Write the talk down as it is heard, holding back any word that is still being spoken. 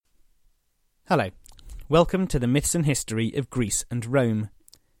Hello, welcome to the Myths and History of Greece and Rome.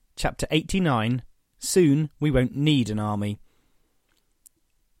 Chapter 89, Soon We Won't Need an Army.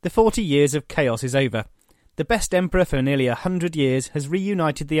 The 40 years of chaos is over. The best emperor for nearly 100 years has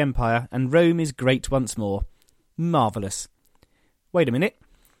reunited the empire and Rome is great once more. Marvellous. Wait a minute,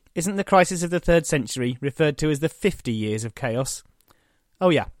 isn't the crisis of the 3rd century referred to as the 50 years of chaos? Oh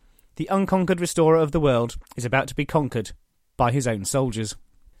yeah, the unconquered restorer of the world is about to be conquered by his own soldiers.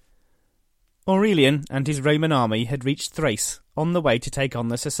 Aurelian and his Roman army had reached Thrace, on the way to take on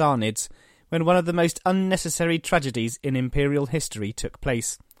the Sassanids, when one of the most unnecessary tragedies in imperial history took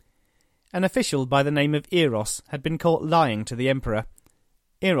place. An official by the name of Eros had been caught lying to the emperor.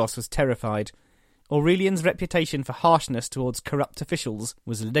 Eros was terrified. Aurelian's reputation for harshness towards corrupt officials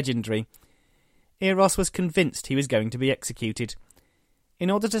was legendary. Eros was convinced he was going to be executed. In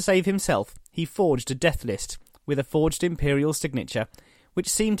order to save himself, he forged a death list with a forged imperial signature, which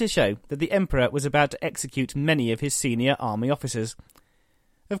seemed to show that the emperor was about to execute many of his senior army officers.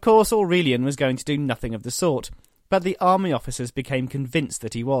 Of course, Aurelian was going to do nothing of the sort, but the army officers became convinced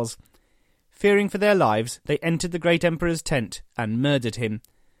that he was. Fearing for their lives, they entered the great emperor's tent and murdered him.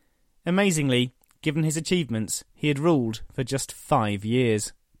 Amazingly, given his achievements, he had ruled for just 5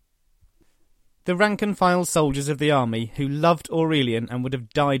 years. The rank-and-file soldiers of the army, who loved Aurelian and would have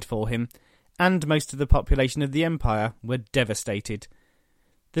died for him, and most of the population of the empire, were devastated.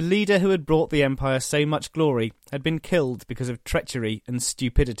 The leader who had brought the empire so much glory had been killed because of treachery and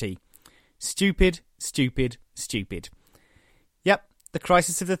stupidity. Stupid, stupid, stupid. Yep, the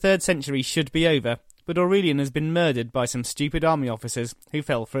crisis of the 3rd century should be over, but Aurelian has been murdered by some stupid army officers who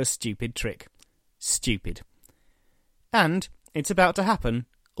fell for a stupid trick. Stupid. And it's about to happen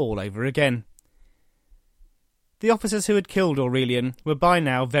all over again. The officers who had killed Aurelian were by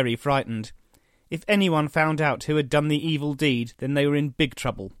now very frightened. If anyone found out who had done the evil deed, then they were in big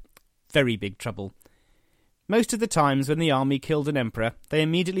trouble. Very big trouble. Most of the times when the army killed an emperor, they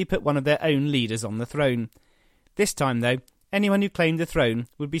immediately put one of their own leaders on the throne. This time, though, anyone who claimed the throne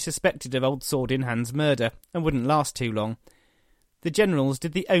would be suspected of Old Sword in Hand's murder, and wouldn't last too long. The generals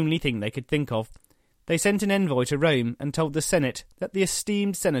did the only thing they could think of. They sent an envoy to Rome and told the Senate that the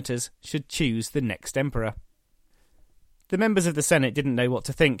esteemed senators should choose the next emperor. The members of the Senate didn't know what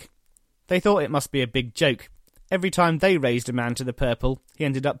to think. They thought it must be a big joke. Every time they raised a man to the purple, he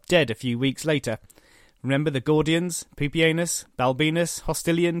ended up dead a few weeks later. Remember the Gordians, Pupienus, Balbinus,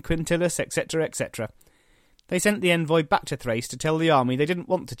 Hostilian, Quintillus, etc., etc. They sent the envoy back to Thrace to tell the army they didn't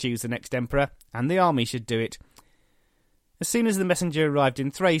want to choose the next emperor, and the army should do it. As soon as the messenger arrived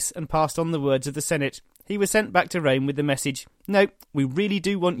in Thrace and passed on the words of the Senate, he was sent back to Rome with the message, "No, we really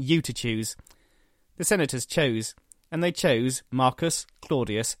do want you to choose." The senators chose, and they chose Marcus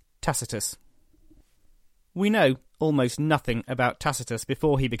Claudius Tacitus. We know almost nothing about Tacitus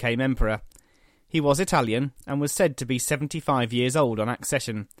before he became emperor. He was Italian and was said to be 75 years old on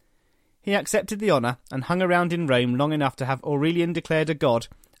accession. He accepted the honour and hung around in Rome long enough to have Aurelian declared a god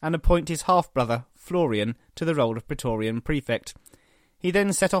and appoint his half-brother, Florian, to the role of Praetorian prefect. He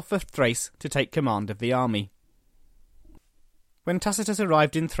then set off for Thrace to take command of the army. When Tacitus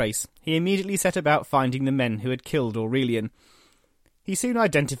arrived in Thrace, he immediately set about finding the men who had killed Aurelian. He soon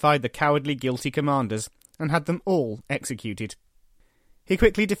identified the cowardly guilty commanders and had them all executed. He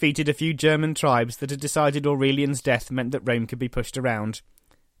quickly defeated a few German tribes that had decided Aurelian's death meant that Rome could be pushed around.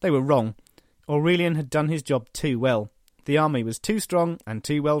 They were wrong. Aurelian had done his job too well. The army was too strong and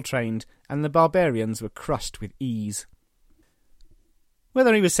too well trained, and the barbarians were crushed with ease.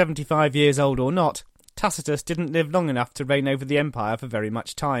 Whether he was 75 years old or not, Tacitus didn't live long enough to reign over the empire for very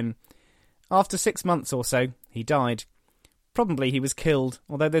much time. After 6 months or so, he died. Probably he was killed,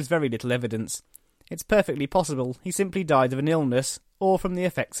 although there's very little evidence. It's perfectly possible he simply died of an illness or from the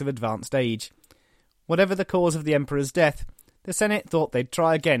effects of advanced age. Whatever the cause of the emperor's death, the Senate thought they'd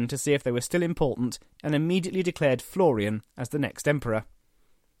try again to see if they were still important and immediately declared Florian as the next emperor.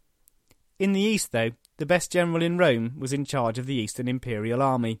 In the east, though, the best general in Rome was in charge of the Eastern Imperial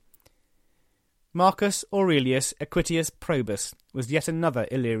Army. Marcus Aurelius Equitius Probus was yet another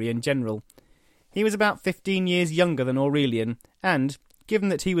Illyrian general. He was about 15 years younger than Aurelian, and, given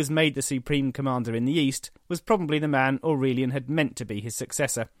that he was made the supreme commander in the east, was probably the man Aurelian had meant to be his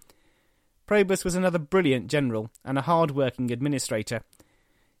successor. Probus was another brilliant general and a hard-working administrator.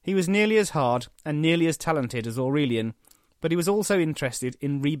 He was nearly as hard and nearly as talented as Aurelian, but he was also interested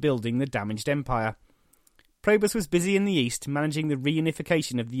in rebuilding the damaged empire. Probus was busy in the east managing the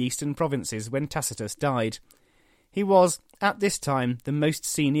reunification of the eastern provinces when Tacitus died. He was, at this time, the most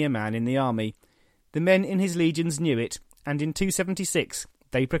senior man in the army. The men in his legions knew it, and in 276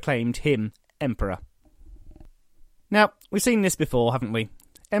 they proclaimed him emperor. Now, we've seen this before, haven't we?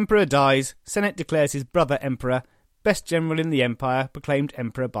 Emperor dies, Senate declares his brother emperor, best general in the empire proclaimed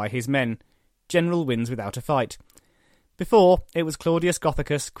emperor by his men. General wins without a fight. Before, it was Claudius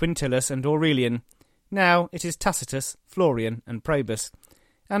Gothicus, Quintillus and Aurelian. Now it is Tacitus, Florian and Probus.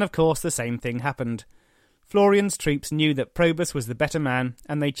 And of course the same thing happened. Florian's troops knew that Probus was the better man,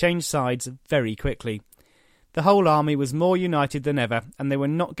 and they changed sides very quickly. The whole army was more united than ever, and they were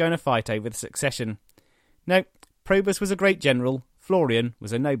not going to fight over the succession. No, Probus was a great general, Florian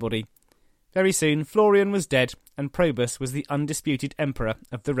was a nobody. Very soon Florian was dead, and Probus was the undisputed emperor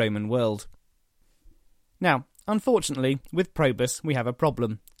of the Roman world. Now, unfortunately, with Probus we have a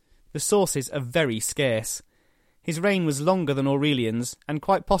problem. The sources are very scarce. His reign was longer than Aurelian's, and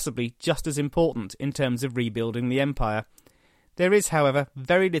quite possibly just as important in terms of rebuilding the empire. There is, however,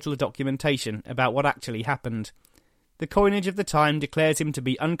 very little documentation about what actually happened. The coinage of the time declares him to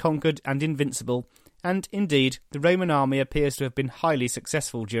be unconquered and invincible, and, indeed, the Roman army appears to have been highly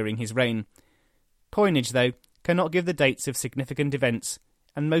successful during his reign. Coinage, though, cannot give the dates of significant events,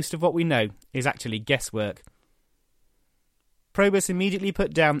 and most of what we know is actually guesswork. Probus immediately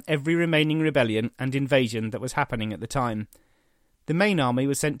put down every remaining rebellion and invasion that was happening at the time. The main army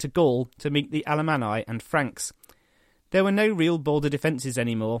was sent to Gaul to meet the Alemanni and Franks. There were no real border defences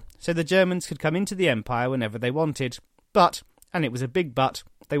anymore, so the Germans could come into the empire whenever they wanted. But, and it was a big but,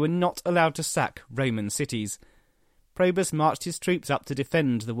 they were not allowed to sack Roman cities. Probus marched his troops up to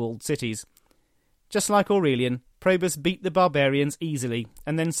defend the walled cities. Just like Aurelian, Probus beat the barbarians easily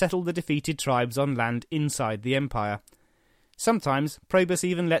and then settled the defeated tribes on land inside the empire. Sometimes Probus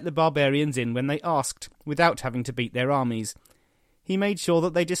even let the barbarians in when they asked, without having to beat their armies. He made sure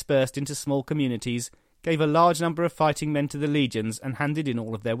that they dispersed into small communities, gave a large number of fighting men to the legions and handed in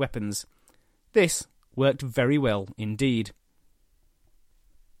all of their weapons. This worked very well indeed.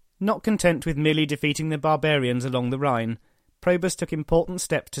 Not content with merely defeating the barbarians along the Rhine, Probus took important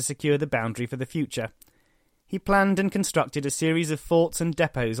steps to secure the boundary for the future. He planned and constructed a series of forts and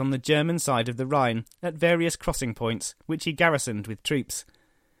depots on the German side of the Rhine at various crossing points, which he garrisoned with troops.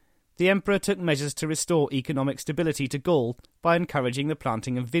 The emperor took measures to restore economic stability to Gaul by encouraging the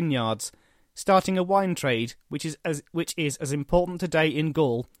planting of vineyards, starting a wine trade which is as important today in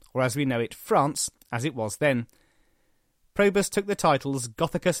Gaul, or as we know it, France, as it was then. Probus took the titles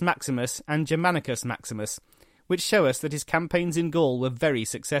Gothicus Maximus and Germanicus Maximus, which show us that his campaigns in Gaul were very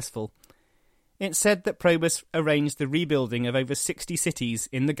successful. It's said that Probus arranged the rebuilding of over 60 cities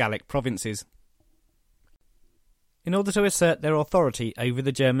in the Gallic provinces. In order to assert their authority over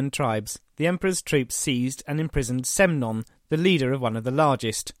the German tribes, the emperor's troops seized and imprisoned Semnon, the leader of one of the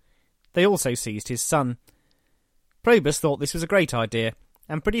largest. They also seized his son. Probus thought this was a great idea,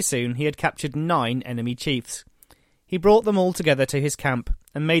 and pretty soon he had captured 9 enemy chiefs. He brought them all together to his camp,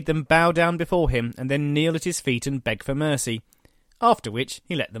 and made them bow down before him and then kneel at his feet and beg for mercy, after which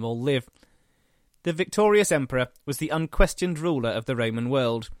he let them all live. The victorious emperor was the unquestioned ruler of the Roman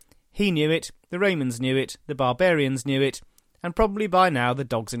world. He knew it, the Romans knew it, the barbarians knew it, and probably by now the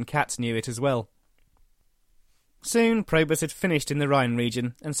dogs and cats knew it as well. Soon Probus had finished in the Rhine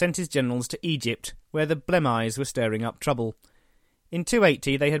region and sent his generals to Egypt, where the Blemmyes were stirring up trouble. In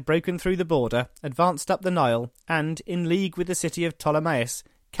 280 they had broken through the border, advanced up the Nile, and, in league with the city of Ptolemais,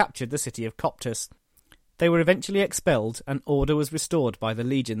 captured the city of Coptus. They were eventually expelled, and order was restored by the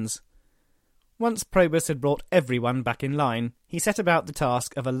legions. Once Probus had brought everyone back in line, he set about the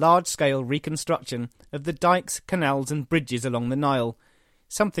task of a large-scale reconstruction of the dikes, canals and bridges along the Nile,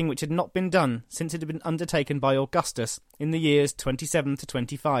 something which had not been done since it had been undertaken by Augustus in the years 27 to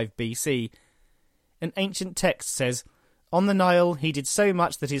 25 BC. An ancient text says, "On the Nile he did so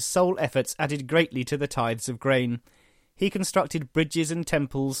much that his sole efforts added greatly to the tithes of grain. He constructed bridges and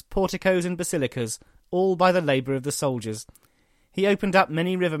temples, porticos and basilicas, all by the labour of the soldiers. He opened up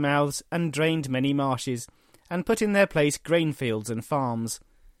many river mouths and drained many marshes, and put in their place grain fields and farms."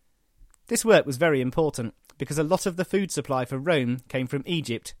 This work was very important, because a lot of the food supply for Rome came from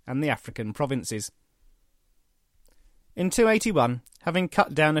Egypt and the African provinces. In 281, having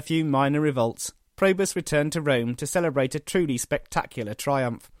cut down a few minor revolts, Probus returned to Rome to celebrate a truly spectacular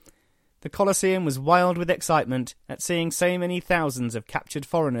triumph. The Colosseum was wild with excitement at seeing so many thousands of captured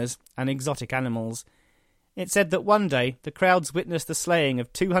foreigners and exotic animals. It said that one day the crowds witnessed the slaying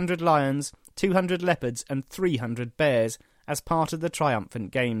of 200 lions, 200 leopards and 300 bears as part of the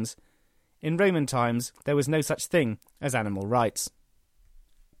triumphant games. In Roman times, there was no such thing as animal rights.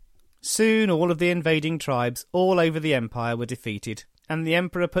 Soon all of the invading tribes all over the empire were defeated, and the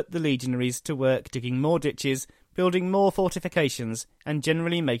emperor put the legionaries to work digging more ditches, building more fortifications, and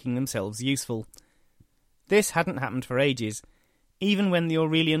generally making themselves useful. This hadn't happened for ages. Even when the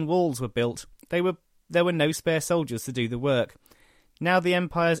Aurelian walls were built, there were no spare soldiers to do the work. Now the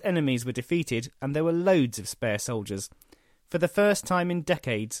Empire's enemies were defeated and there were loads of spare soldiers. For the first time in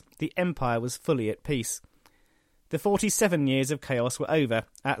decades, the Empire was fully at peace. The 47 years of chaos were over,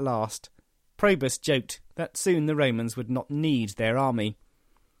 at last. Probus joked that soon the Romans would not need their army.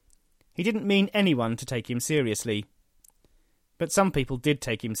 He didn't mean anyone to take him seriously. But some people did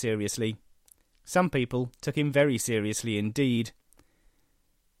take him seriously. Some people took him very seriously indeed.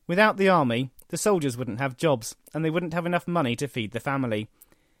 Without the army, the soldiers wouldn't have jobs, and they wouldn't have enough money to feed the family.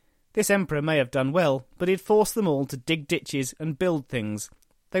 This emperor may have done well, but he'd forced them all to dig ditches and build things.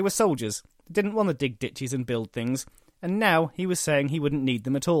 They were soldiers, didn't want to dig ditches and build things, and now he was saying he wouldn't need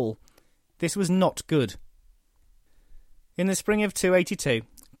them at all. This was not good. In the spring of 282,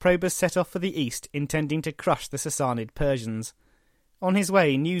 Probus set off for the east, intending to crush the Sassanid Persians. On his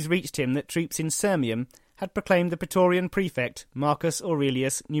way, news reached him that troops in Sirmium had proclaimed the Praetorian prefect, Marcus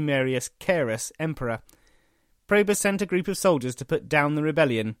Aurelius Numerius Carus, emperor. Probus sent a group of soldiers to put down the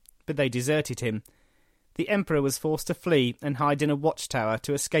rebellion, but they deserted him. The emperor was forced to flee and hide in a watchtower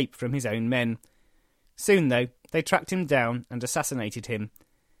to escape from his own men. Soon, though, they tracked him down and assassinated him.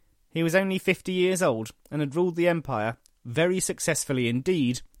 He was only 50 years old and had ruled the empire, very successfully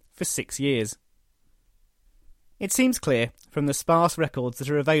indeed, for 6 years. It seems clear, from the sparse records that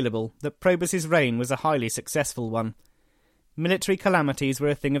are available, that Probus's reign was a highly successful one. Military calamities were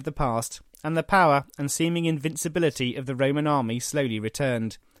a thing of the past, and the power and seeming invincibility of the Roman army slowly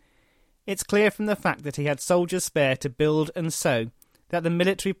returned. It's clear from the fact that he had soldiers spare to build and sow that the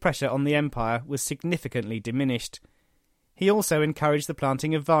military pressure on the empire was significantly diminished. He also encouraged the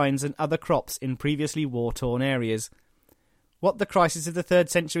planting of vines and other crops in previously war-torn areas. What the crisis of the 3rd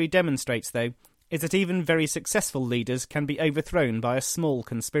century demonstrates, though, is that even very successful leaders can be overthrown by a small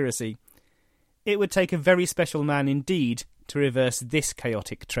conspiracy. It would take a very special man indeed to reverse this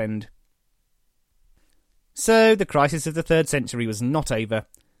chaotic trend. So, the crisis of the 3rd century was not over.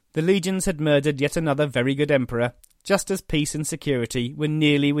 The legions had murdered yet another very good emperor, just as peace and security were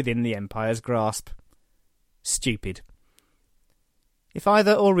nearly within the empire's grasp. Stupid. If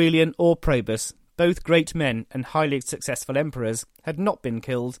either Aurelian or Probus, both great men and highly successful emperors, had not been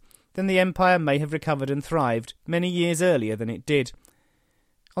killed, then the empire may have recovered and thrived many years earlier than it did.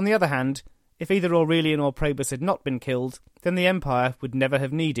 On the other hand, if either Aurelian or Probus had not been killed, then the empire would never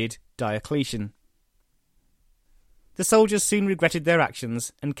have needed Diocletian. The soldiers soon regretted their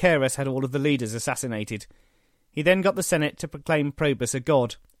actions, and Carus had all of the leaders assassinated. He then got the Senate to proclaim Probus a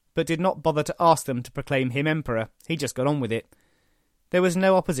god, but did not bother to ask them to proclaim him emperor. He just got on with it. There was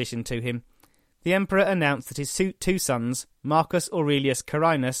no opposition to him. The emperor announced that his 2 sons, Marcus Aurelius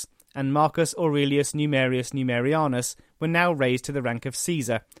Carinus and Marcus Aurelius Numerius Numerianus, were now raised to the rank of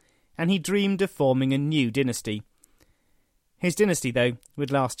Caesar, and he dreamed of forming a new dynasty. His dynasty, though,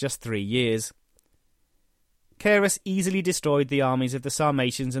 would last just 3 years. Carus easily destroyed the armies of the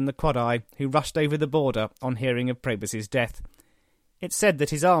Sarmatians and the Quadi, who rushed over the border on hearing of Probus's death. It's said that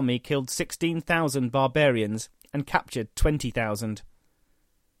his army killed 16,000 barbarians and captured 20,000.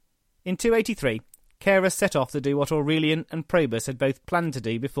 In 283, Carus set off to do what Aurelian and Probus had both planned to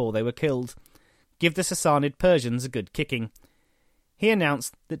do before they were killed: give the Sassanid Persians a good kicking. He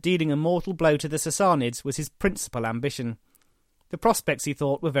announced that dealing a mortal blow to the Sassanids was his principal ambition. The prospects, he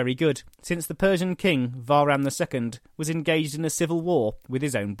thought, were very good, since the Persian king, Bahram II, was engaged in a civil war with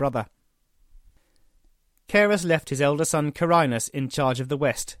his own brother. Carus left his elder son Carinus in charge of the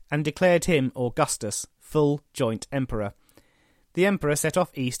west, and declared him Augustus, full joint emperor. The emperor set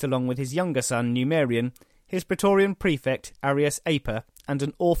off east along with his younger son Numerian, his Praetorian prefect Arrius Aper, and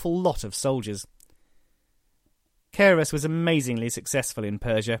an awful lot of soldiers. Carus was amazingly successful in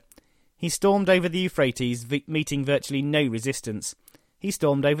Persia. He stormed over the Euphrates, meeting virtually no resistance. He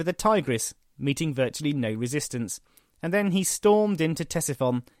stormed over the Tigris, meeting virtually no resistance. And then he stormed into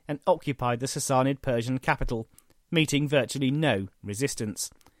Ctesiphon and occupied the Sassanid Persian capital, meeting virtually no resistance.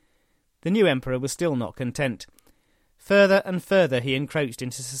 The new emperor was still not content. Further and further he encroached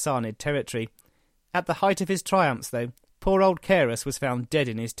into Sassanid territory. At the height of his triumphs, though, poor old Carus was found dead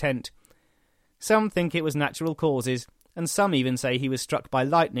in his tent. Some think it was natural causes, and some even say he was struck by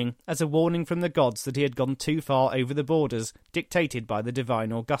lightning as a warning from the gods that he had gone too far over the borders dictated by the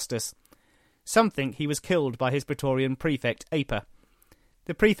divine Augustus. Some think he was killed by his Praetorian prefect Aper.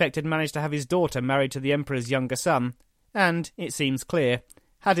 The prefect had managed to have his daughter married to the emperor's younger son, and, it seems clear,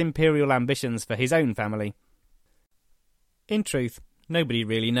 had imperial ambitions for his own family. In truth, nobody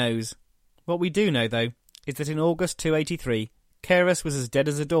really knows. What we do know, though, is that in August 283, Carus was as dead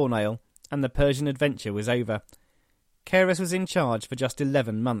as a doornail, and the Persian adventure was over. Carus was in charge for just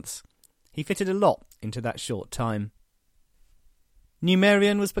 11 months. He fitted a lot into that short time.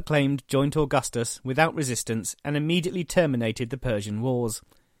 Numerian was proclaimed joint Augustus without resistance and immediately terminated the Persian Wars.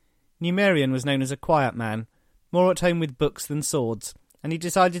 Numerian was known as a quiet man, more at home with books than swords, and he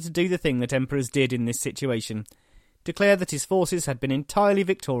decided to do the thing that emperors did in this situation, declare that his forces had been entirely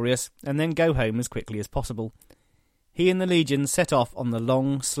victorious and then go home as quickly as possible. He and the legions set off on the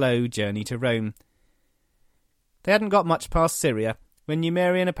long, slow journey to Rome. They hadn't got much past Syria when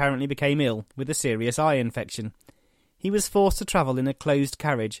Numerian apparently became ill with a serious eye infection. He was forced to travel in a closed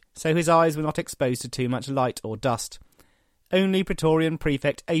carriage, so his eyes were not exposed to too much light or dust. Only Praetorian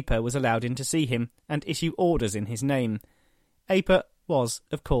Prefect Aper was allowed in to see him and issue orders in his name. Aper was,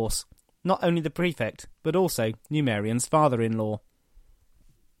 of course, not only the prefect, but also Numerian's father-in-law.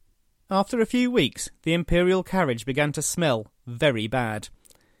 After a few weeks, the imperial carriage began to smell very bad.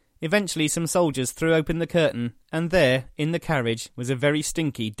 Eventually some soldiers threw open the curtain, and there, in the carriage, was a very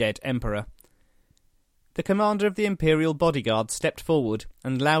stinky dead emperor. The commander of the imperial bodyguard stepped forward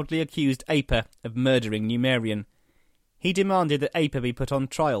and loudly accused Aper of murdering Numerian. He demanded that Aper be put on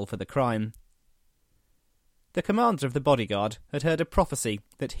trial for the crime. The commander of the bodyguard had heard a prophecy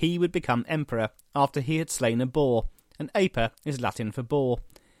that he would become emperor after he had slain a boar, and Aper is Latin for boar.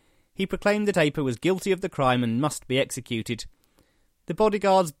 He proclaimed that Aper was guilty of the crime and must be executed. The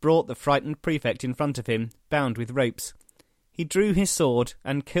bodyguards brought the frightened prefect in front of him, bound with ropes. He drew his sword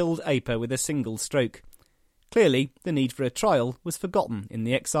and killed Aper with a single stroke. Clearly, the need for a trial was forgotten in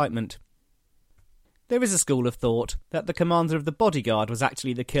the excitement. There is a school of thought that the commander of the bodyguard was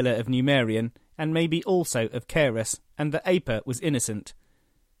actually the killer of Numerian, and maybe also of Carus, and that Aper was innocent.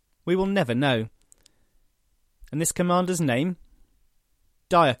 We will never know. And this commander's name?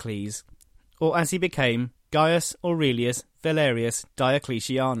 Diocles, or as he became, Gaius Aurelius Valerius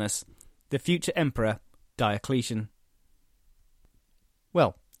Diocletianus, the future emperor Diocletian.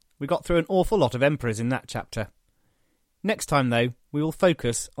 Well, we got through an awful lot of emperors in that chapter. Next time, though, we will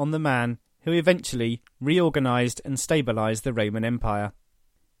focus on the man who eventually reorganised and stabilised the Roman Empire.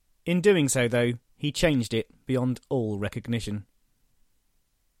 In doing so, though, he changed it beyond all recognition.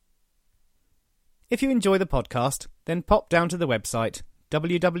 If you enjoy the podcast, then pop down to the website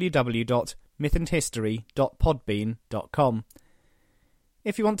www.mythandhistory.podbean.com.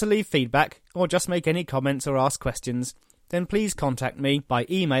 If you want to leave feedback or just make any comments or ask questions, then please contact me by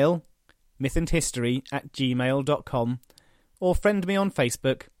email mythandhistory@gmail.com or friend me on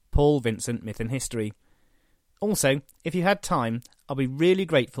Facebook, Paul Vincent Myth and History. Also, if you had time, I'll be really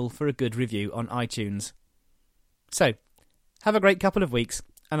grateful for a good review on iTunes. So, have a great couple of weeks,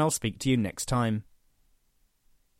 and I'll speak to you next time.